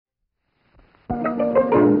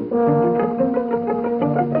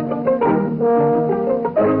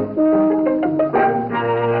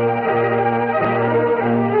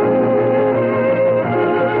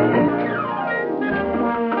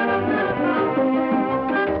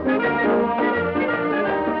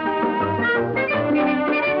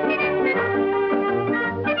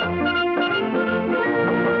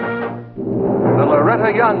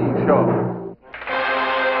Young Show.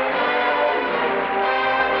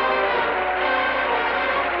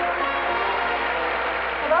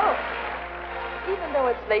 Even though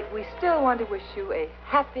it's late, we still want to wish you a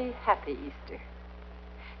happy, happy Easter.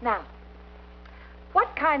 Now,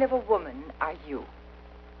 what kind of a woman are you?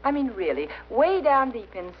 I mean, really, way down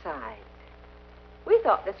deep inside. We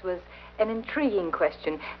thought this was an intriguing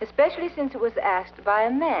question, especially since it was asked by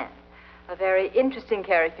a man, a very interesting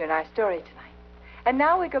character in our story tonight. And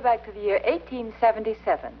now we go back to the year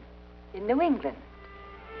 1877 in New England.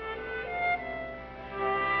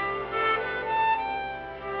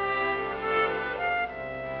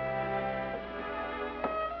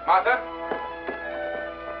 Martha?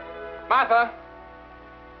 Martha?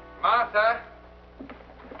 Martha?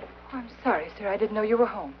 Oh, I'm sorry, sir. I didn't know you were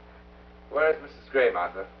home. Where is Mrs. Gray,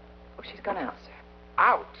 Martha? Oh, she's gone out, sir.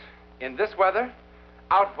 Out? In this weather?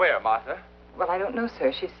 Out where, Martha? Well, I don't know,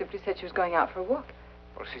 sir. She simply said she was going out for a walk.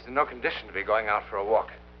 Well, she's in no condition to be going out for a walk.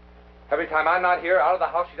 Every time I'm not here, out of the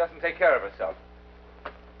house, she doesn't take care of herself.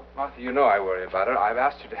 Martha, you know I worry about her. I've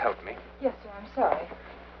asked you to help me. Yes, sir. I'm sorry.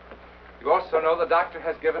 You also know the doctor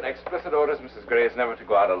has given explicit orders, Mrs. Gray, is never to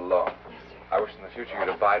go out alone. Yes, sir. I wish in the future you'd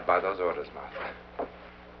abide by those orders, Martha.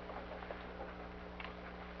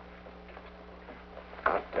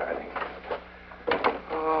 Oh, darling.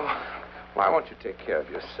 Oh, why won't you take care of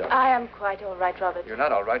yourself? I am quite all right, Robert. You're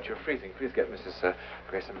not all right. You're freezing. Please get Mrs.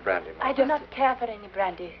 Gray some brandy, Martha. I do not care for any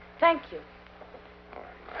brandy. Thank you. All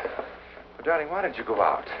right, Martha. Well, darling, why did you go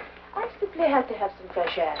out? I simply had to have some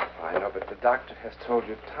fresh air. I know, but the doctor has told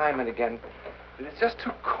you time and again that it's just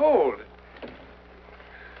too cold.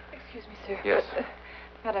 Excuse me, sir. Yes. But,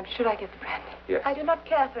 Madam, should I get the brandy? Yes. I do not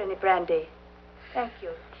care for any brandy. Thank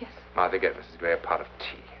you. Yes. Martha, get Mrs. Gray a pot of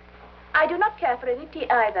tea. I do not care for any tea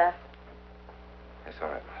either. That's all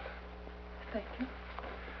right, Martha. Thank you.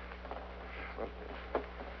 Well,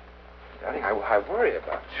 darling, I worry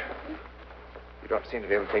about you. You don't seem to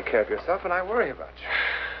be able to take care of yourself, and I worry about you.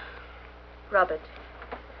 Robert,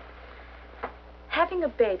 having a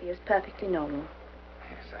baby is perfectly normal.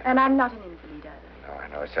 Yes, And I'm not an invalid either. No, I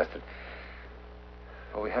know. It's just that...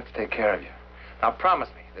 Well, we have to take care of you. Now, promise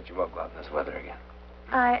me that you won't go out in this weather again.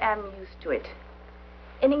 I am used to it.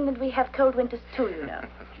 In England, we have cold winters, too, you know.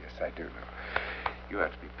 Yes, I do know. You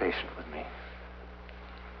have to be patient with me.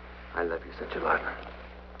 I love you such a lot.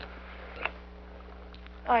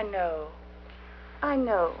 I know. I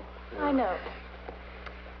know. I know.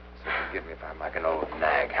 So forgive me if I'm like an old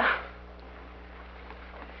nag.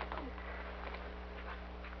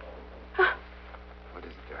 What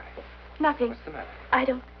is it, darling? Nothing. What's the matter? I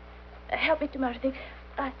don't... help me tomorrow.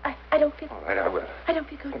 I don't feel... All right, I will. I don't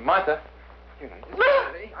feel good. Hey, Martha. Here, now, just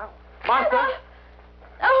steady. Martha!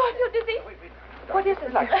 Oh, I'm so dizzy. Wait. What is it?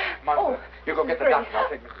 Relax. Martha, Oh, you go get the Gray. doctor. I'll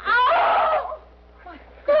take Mrs. Oh!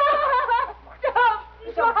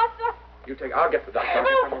 Stop! Martha! You take... I'll get the doctor. I'll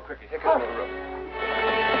get some more quickly. Take her to the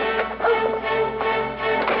room.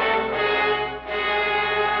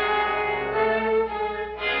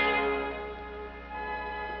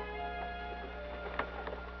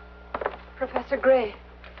 Professor Gray.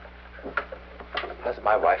 That's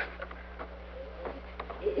my wife.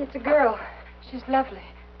 It's a girl. She's lovely.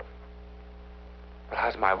 But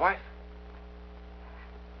how's my wife?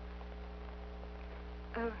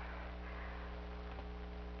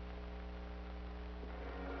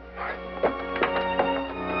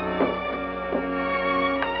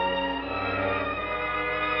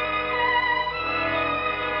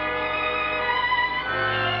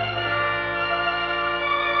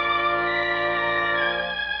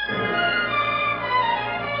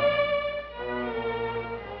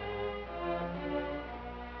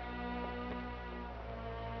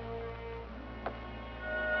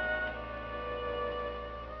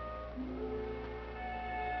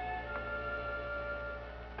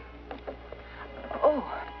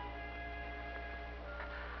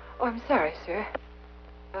 Oh, I'm sorry, sir.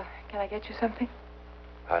 Can I get you something?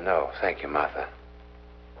 No, thank you, Martha.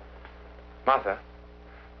 Martha,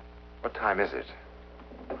 what time is it?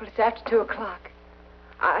 Well, it's after 2 o'clock.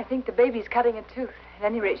 I think the baby's cutting a tooth. At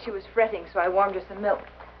any rate, she was fretting, so I warmed her some milk.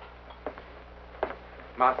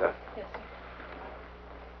 Martha, Yes,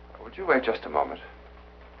 sir. would you wait just a moment?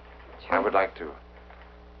 Sure. I would like to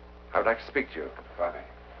speak to you, Father.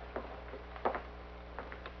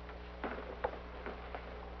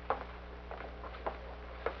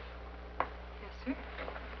 Yes, sir.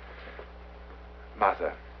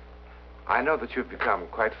 Martha, I know that you've become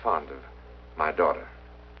quite fond of my daughter.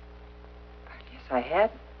 Yes, I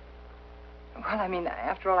had. Well, I mean,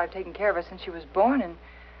 after all, I've taken care of her since she was born, and...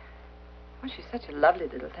 Well, she's such a lovely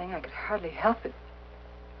little thing, I could hardly help it.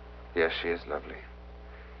 Yes, she is lovely.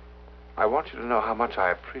 I want you to know how much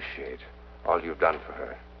I appreciate all you've done for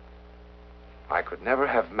her. I could never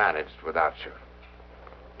have managed without you.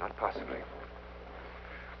 Not possibly.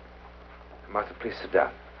 Martha, please sit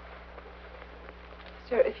down.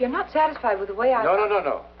 Sir, if you're not satisfied with the way I...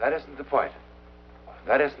 No. That isn't the point.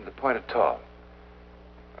 That isn't the point at all.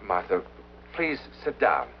 Martha, please sit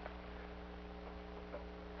down.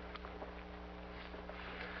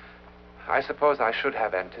 I suppose I should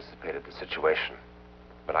have anticipated the situation,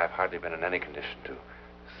 but I've hardly been in any condition to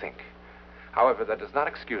think. However, that does not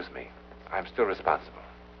excuse me. I'm still responsible.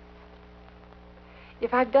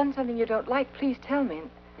 If I've done something you don't like, please tell me.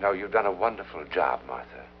 No, you've done a wonderful job,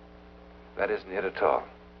 Martha. That isn't it at all.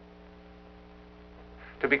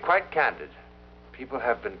 To be quite candid, people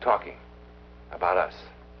have been talking about us.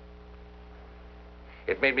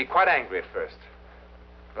 It made me quite angry at first,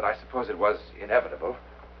 but I suppose it was inevitable.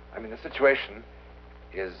 I mean, the situation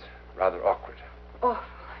is rather awkward. Oh,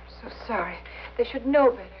 I'm so sorry. They should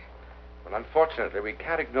know better. Well, unfortunately, we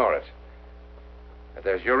can't ignore it.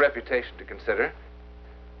 There's your reputation to consider,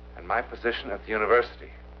 and my position at the university.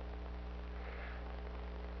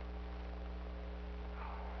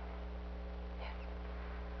 Yes.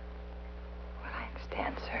 Well, I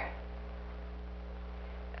understand, sir.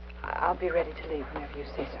 I'll be ready to leave whenever you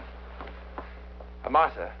say so.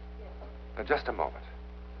 Martha. Yes. Now, just a moment.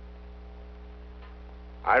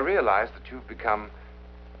 I realize that you've become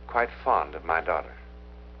quite fond of my daughter.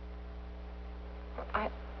 Well,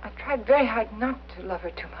 I've tried very hard not to love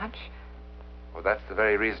her too much. Well, that's the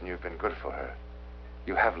very reason you've been good for her.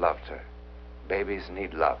 You have loved her. Babies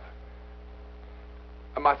need love.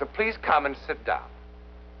 Martha, please come and sit down.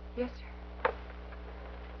 Yes, sir.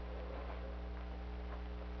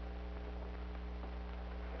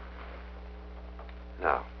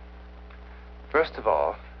 Now, first of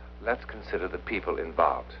all, let's consider the people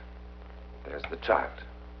involved. There's the child.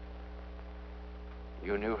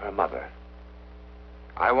 You knew her mother.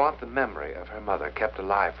 I want the memory of her mother kept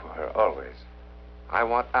alive for her always. I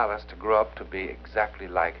want Alice to grow up to be exactly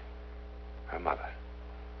like her mother.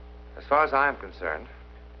 As far as I'm concerned,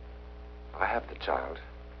 I have the child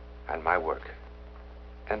and my work.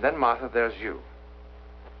 And then, Martha, there's you.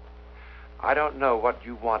 I don't know what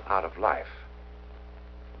you want out of life,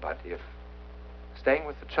 but if staying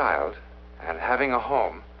with the child and having a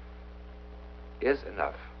home is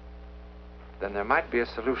enough, then there might be a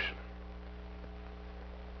solution.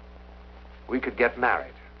 We could get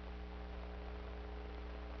married.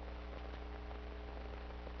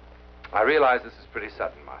 I realize this is pretty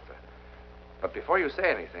sudden, Martha. But before you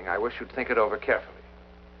say anything, I wish you'd think it over carefully.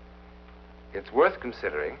 It's worth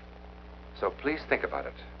considering, so please think about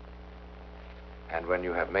it. And when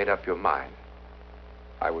you have made up your mind,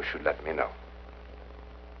 I wish you'd let me know.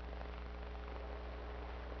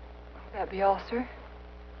 Will that be all, sir?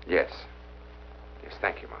 Yes. Yes,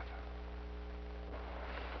 thank you, Martha.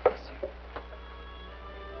 Yes, sir.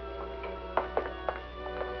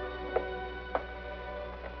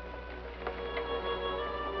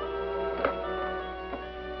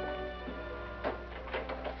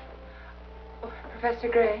 Oh, Professor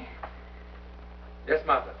Gray. Yes,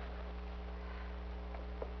 Martha.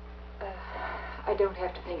 I don't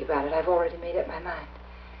have to think about it. I've already made up my mind.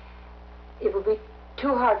 It will be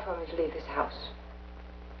too hard for me to leave this house.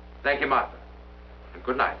 Thank you, Martha. And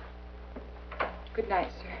good night. Good night,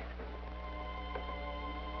 sir.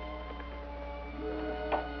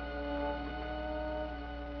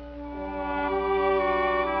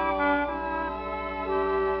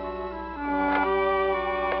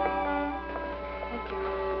 Thank you.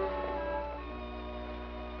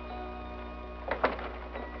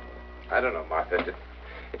 I don't know, Martha.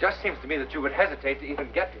 It just seems to me that you would hesitate to even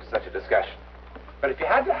get into such a discussion. But if you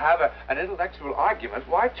had to have an intellectual argument,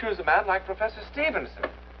 why choose a man like Professor Stevenson?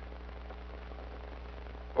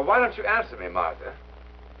 Well, why don't you answer me, Martha?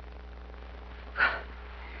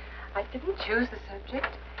 I didn't choose the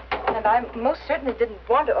subject, and I most certainly didn't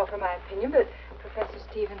want to offer my opinion, but Professor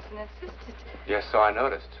Stevenson insisted. Yes, so I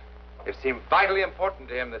noticed. It seemed vitally important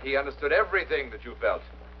to him that he understood everything that you felt.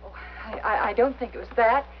 Oh, I don't think it was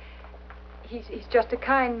that. He's just a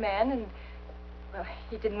kind man, and, well,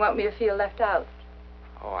 he didn't want me to feel left out.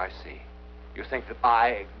 Oh, I see. You think that I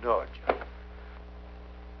ignored you.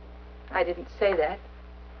 I didn't say that.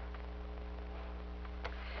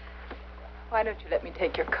 Why don't you let me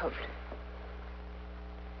take your coat?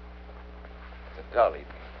 It's a dull evening.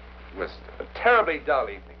 It was a terribly dull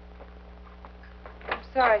evening. I'm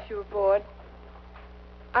sorry if you were bored.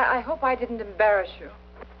 I hope I didn't embarrass you.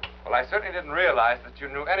 Well, I certainly didn't realize that you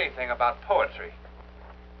knew anything about poetry.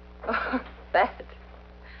 Oh, that.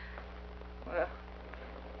 Well.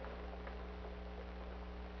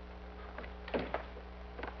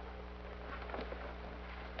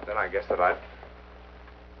 Then I guess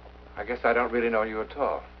I don't really know you at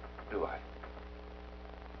all, do I?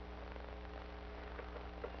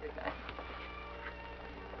 Good night.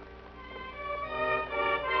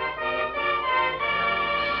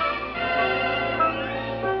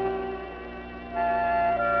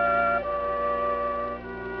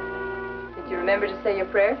 Did you remember to say your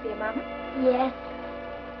prayer for your mama? Yes.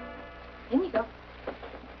 In you go.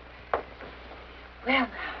 Well, now,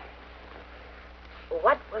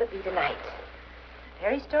 what will it be tonight? A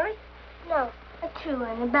fairy story? No, a true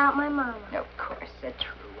one about my mama. Of course, a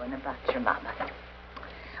true one about your mama.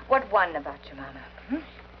 What one about your mama?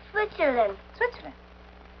 Switzerland. Switzerland.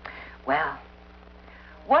 Well,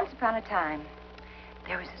 once upon a time,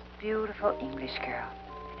 there was this beautiful English girl,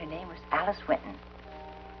 and her name was Alice Winton.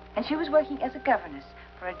 And she was working as a governess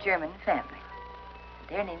for a German family. And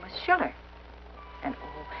their name was Schiller. And,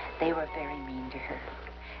 oh, they were very mean to her.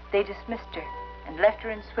 They dismissed her and left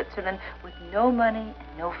her in Switzerland with no money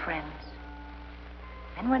and no friends.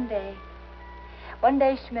 And one day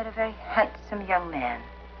she met a very handsome young man.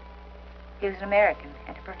 He was an American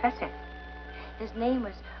and a professor. His name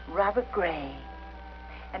was Robert Gray.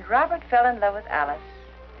 And Robert fell in love with Alice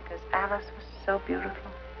because Alice was so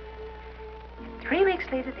beautiful. And 3 weeks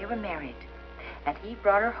later, they were married. And he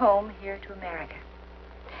brought her home here to America.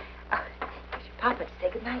 Oh, here's your papa to say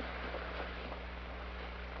goodnight.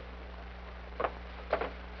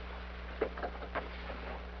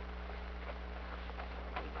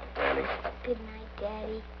 Daddy, Good night,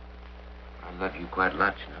 Daddy. I love you quite a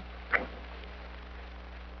lot, you know.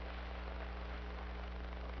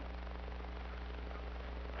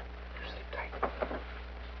 You sleep tight.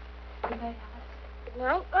 Good night, Alice. Good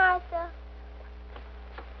night, Martha.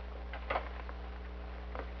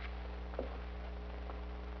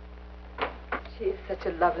 She is such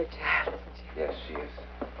a lovely child, isn't she? Yes, she is.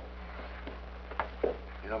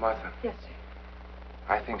 You know, Martha, Yes, sir.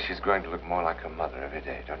 I think she's growing to look more like her mother every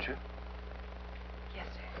day, don't you? Yes,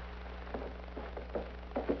 sir.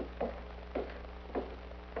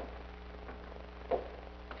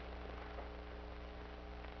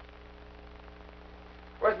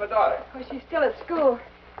 Where's my daughter? Oh, she's still at school.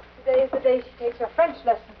 Today is the day she takes her French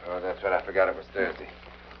lesson. Oh, that's right. I forgot it was Thursday.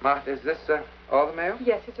 Martha, is this all the mail?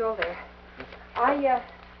 Yes, it's all there.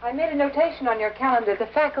 I made a notation on your calendar. The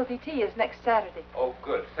faculty tea is next Saturday. Oh,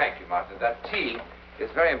 good. Thank you, Martha. That tea is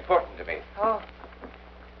very important to me. Oh,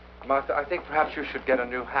 Martha, I think perhaps you should get a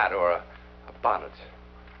new hat or a bonnet.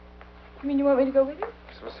 you mean you want me to go with you?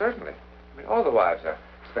 Well, certainly. I mean, all the wives are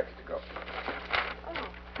expected to go. Oh,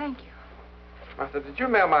 thank you. Martha, did you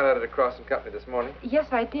mail my letter to Cross and Company this morning? Yes,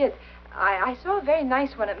 I did. I saw a very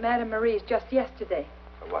nice one at Madame Marie's just yesterday.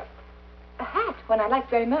 A what? A hat, one I liked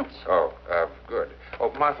very much. Oh, good.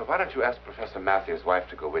 Oh, Martha, why don't you ask Professor Matthew's wife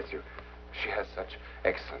to go with you? She has such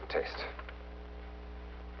excellent taste.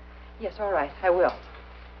 Yes, all right, I will.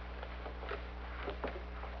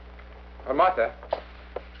 Martha,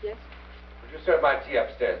 Yes? would you serve my tea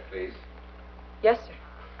upstairs, please? Yes, sir.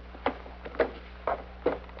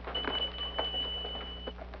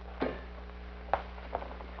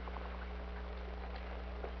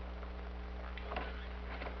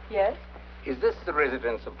 Yes? Is this the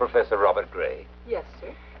residence of Professor Robert Gray? Yes,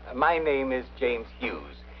 sir. My name is James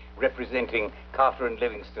Hughes, representing Carter and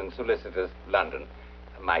Livingston Solicitors, London.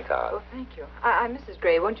 My card. Oh, thank you. I'm Mrs.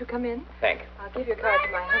 Gray. Won't you come in? Thank you. I'll give your card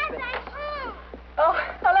to my husband. Oh,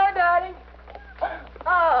 hello, darling.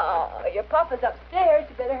 Oh, your papa's upstairs.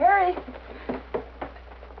 You better hurry.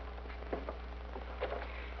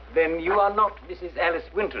 Then you are not Mrs. Alice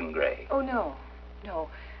Winton Gray. Oh, no. No,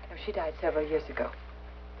 she died several years ago.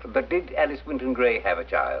 But did Alice Winton Gray have a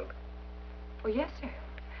child? Oh, yes, sir.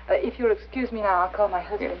 If you'll excuse me now, I'll call my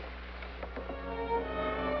husband. Yes.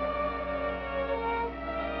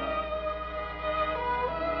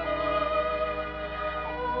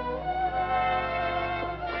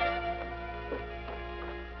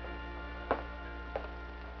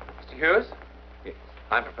 Mr. Hughes? Yes.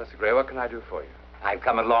 I'm Professor Gray. What can I do for you? I've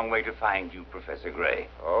come a long way to find you, Professor Gray.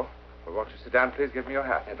 Oh? Well, won't you sit down, please? Give me your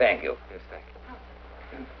hat. Thank you. Yes, thank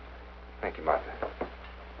you. Thank you, Martha.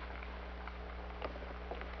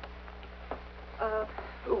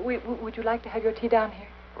 Would you like to have your tea down here?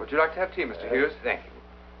 Would you like to have tea, Mr. Hughes? Thank you.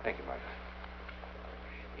 Thank you, Martha.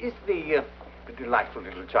 Is the delightful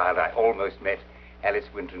little child I almost met Alice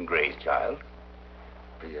Winton Gray's child?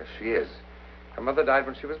 Yes, she is. Her mother died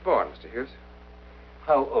when she was born, Mr. Hughes.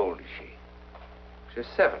 How old is she? She's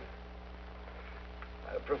 7.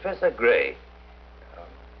 Professor Gray,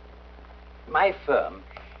 my firm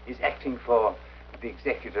is acting for the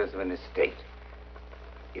executors of an estate.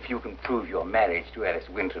 If you can prove your marriage to Alice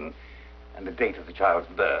Winton, and the date of the child's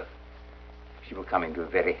birth, she will come into a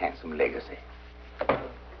very handsome legacy.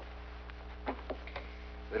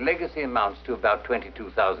 The legacy amounts to about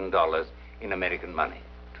 $22,000 in American money.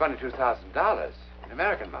 $22,000 in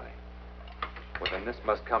American money? Well, then this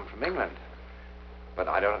must come from England. But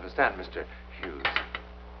I don't understand, Mr. Hughes.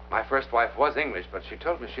 My first wife was English, but she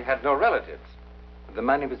told me she had no relatives. The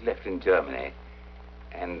money was left in Germany,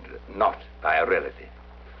 and not by a relative.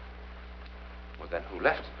 Well, then who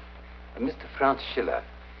left it? Mr. Franz Schiller.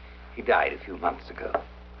 He died a few months ago.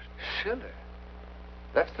 Schiller?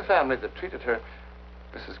 That's the family that treated her,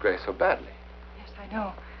 Mrs. Gray, so badly. Yes, I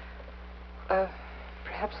know.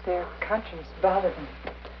 Perhaps their conscience bothered them.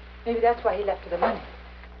 Maybe that's why he left her the money.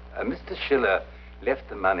 Mr. Schiller left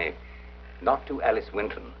the money not to Alice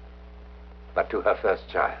Winton, but to her first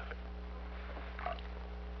child.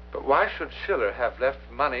 But why should Schiller have left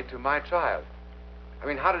money to my child? I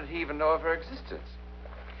mean, how did he even know of her existence?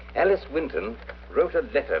 Alice Winton wrote a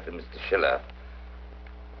letter to Mr. Schiller.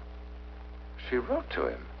 She wrote to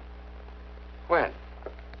him? When?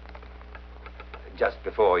 Just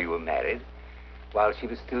before you were married, while she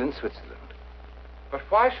was still in Switzerland. But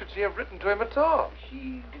why should she have written to him at all?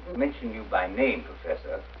 She didn't mention you by name,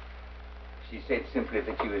 Professor. She said simply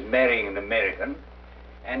that she was marrying an American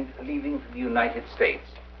and leaving for the United States.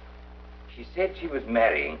 She said she was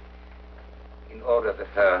marrying in order that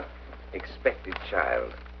her expected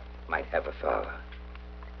child might have a father.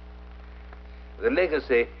 The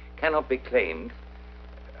legacy cannot be claimed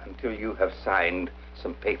until you have signed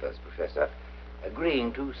some papers, Professor,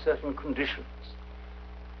 agreeing to certain conditions.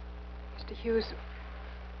 Mr. Hughes,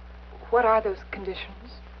 what are those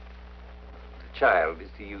conditions? The child is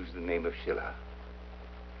to use the name of Schiller.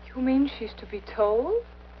 You mean she's to be told?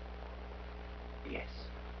 Yes.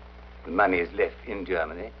 The money is left in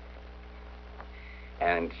Germany,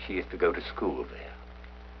 and she is to go to school there.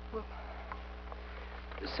 Well,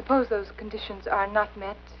 suppose those conditions are not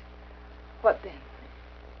met, what then?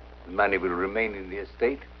 The money will remain in the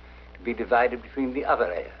estate to be divided between the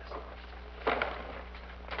other heirs.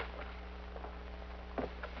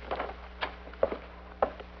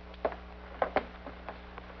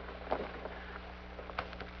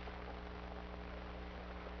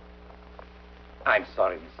 I'm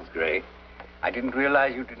sorry, Mrs. Gray. I didn't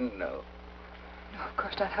realize you didn't know. No, of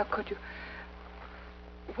course not. How could you?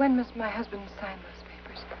 When must my husband sign those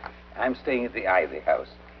papers? I'm staying at the Ivy House.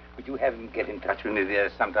 Would you have him get in touch with me there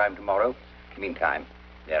sometime tomorrow? Meantime,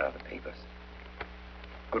 there are the papers.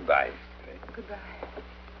 Goodbye, Mrs. Gray. Goodbye.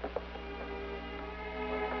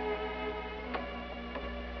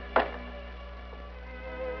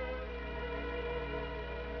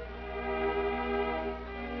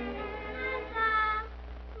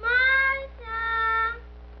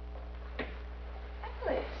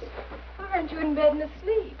 Aren't you in bed and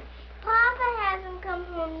asleep? Papa hasn't come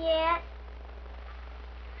home yet.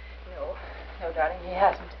 No, darling, he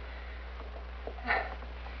hasn't.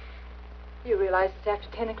 You realize it's after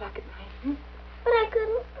 10 o'clock at night, hmm? But I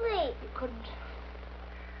couldn't sleep. You couldn't.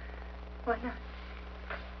 Why not?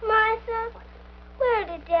 Martha, where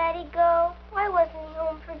did Daddy go? Why wasn't he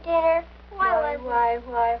home for dinner? Why?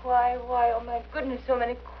 Oh, my goodness, so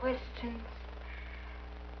many questions.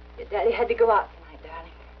 Your daddy had to go out tonight,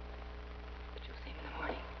 darling. But you'll see him in the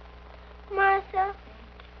morning. Martha,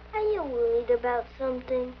 are you worried about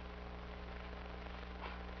something?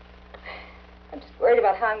 I'm just worried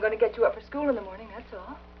about how I'm going to get you up for school in the morning, that's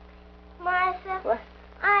all. Martha? What?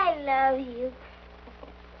 I love you.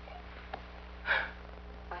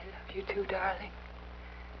 I love you too, darling.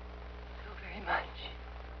 So very much.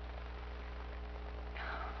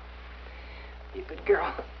 Be a good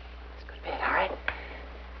girl. Let's go to bed, all right?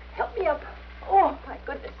 Help me up. Oh, my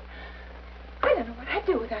goodness. I don't know what I'd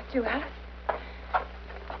do without you, Alice.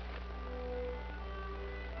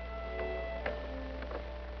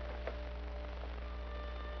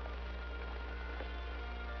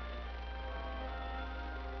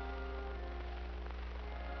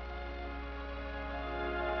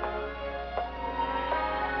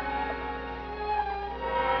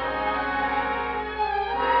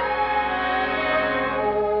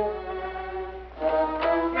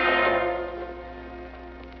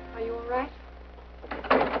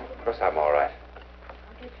 I'm all right.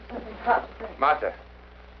 I'll get you something hot to drink. Martha,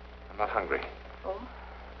 I'm not hungry. Oh?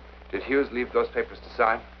 Did Hughes leave those papers to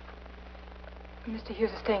sign? Mr.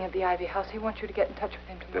 Hughes is staying at the Ivy House. He wants you to get in touch with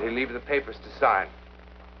him tomorrow. Did he leave the papers to sign?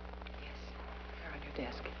 Yes. They're on your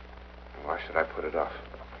desk. Why should I put it off?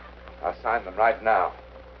 I'll sign them right now.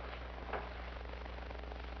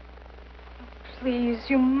 Please,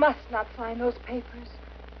 you must not sign those papers.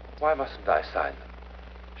 Why mustn't I sign them?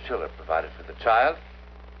 Schiller provided for the child.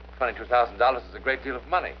 $22,000 is a great deal of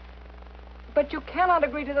money. But you cannot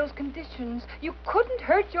agree to those conditions. You couldn't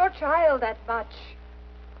hurt your child that much.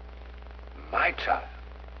 My child?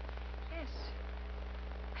 Yes.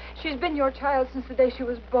 She's been your child since the day she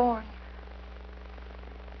was born.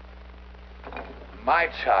 My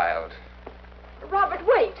child? Robert,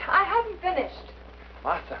 wait. I haven't finished.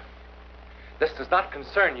 Martha, this does not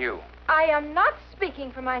concern you. I am not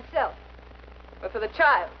speaking for myself, but for the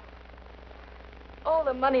child. All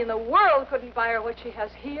the money in the world couldn't buy her what she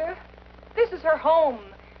has here. This is her home,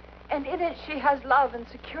 and in it she has love and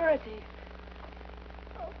security.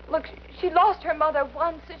 Look, she lost her mother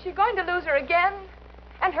once. Is she going to lose her again?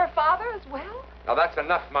 And her father as well? Now, that's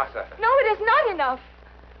enough, Martha. No, it is not enough.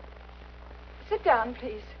 Sit down,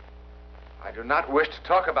 please. I do not wish to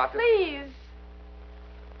talk about this. Please.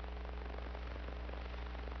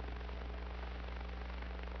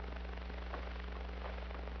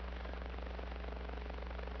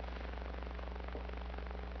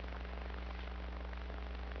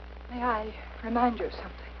 May I remind you of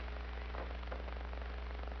something?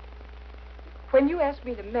 When you asked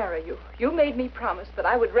me to marry you, you made me promise that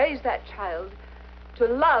I would raise that child to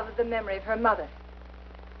love the memory of her mother.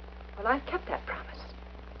 Well, I've kept that promise.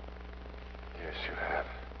 Yes, you have.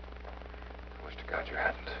 I wish to God you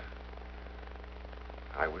hadn't.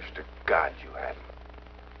 I wish to God you hadn't.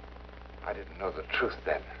 I didn't know the truth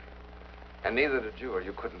then. And neither did you, or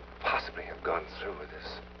you couldn't possibly have gone through with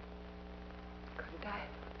this. Couldn't I?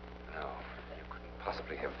 No, you couldn't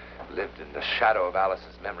possibly have lived in the shadow of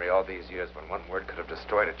Alice's memory all these years when one word could have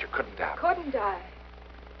destroyed it. You couldn't have. Couldn't I?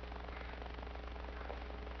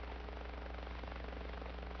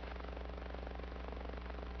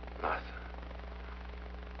 Martha.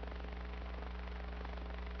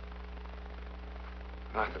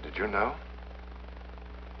 Martha, did you know?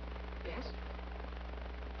 Yes.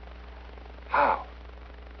 How?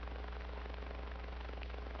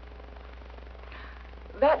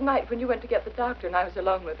 That night when you went to get the doctor and I was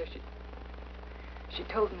alone with her, she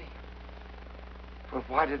told me. Well,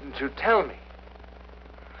 why didn't you tell me?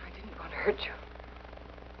 I didn't want to hurt you.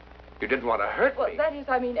 You didn't want to hurt Well, me? that is,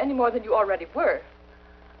 I mean, any more than you already were.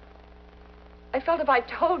 I felt if I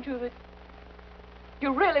told you that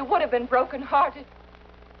you really would have been broken-hearted.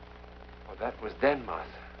 Well, that was then, Martha.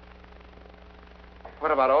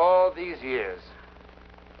 What about all these years?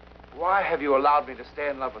 Why have you allowed me to stay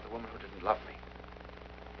in love with a woman who didn't love me?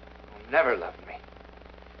 Who never loved me?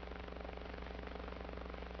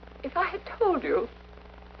 If I had told you,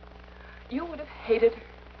 you would have hated her,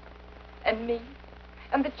 and me,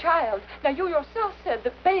 and the child. Now, you yourself said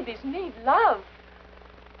that babies need love.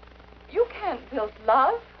 You can't build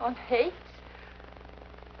love on hate.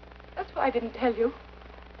 That's why I didn't tell you.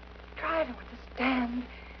 Try to understand.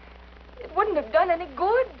 It wouldn't have done any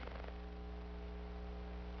good.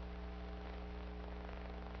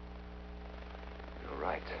 You're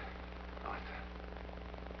right, Martha.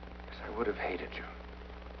 Yes, I would have hated you.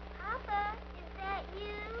 Papa, is that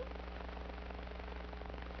you?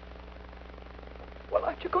 Well,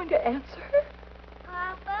 aren't you going to answer?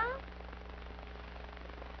 Papa?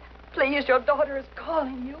 Please, your daughter is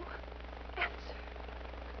calling you. Answer.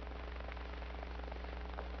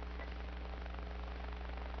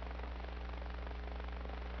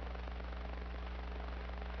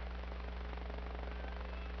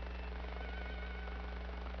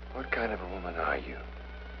 What kind of a woman are you?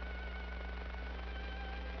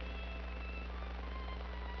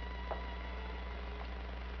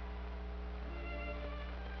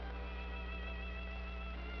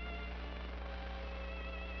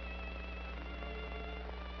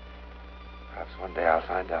 Perhaps one day I'll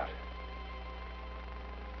find out.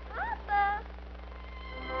 Papa?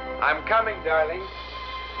 I'm coming, darling.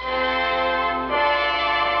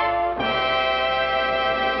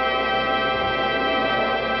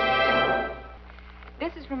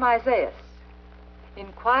 This is from Isaiah.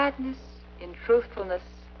 In quietness, in truthfulness,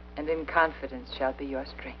 and in confidence shall be your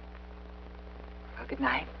strength. Well, good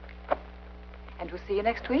night. And we'll see you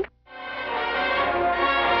next week.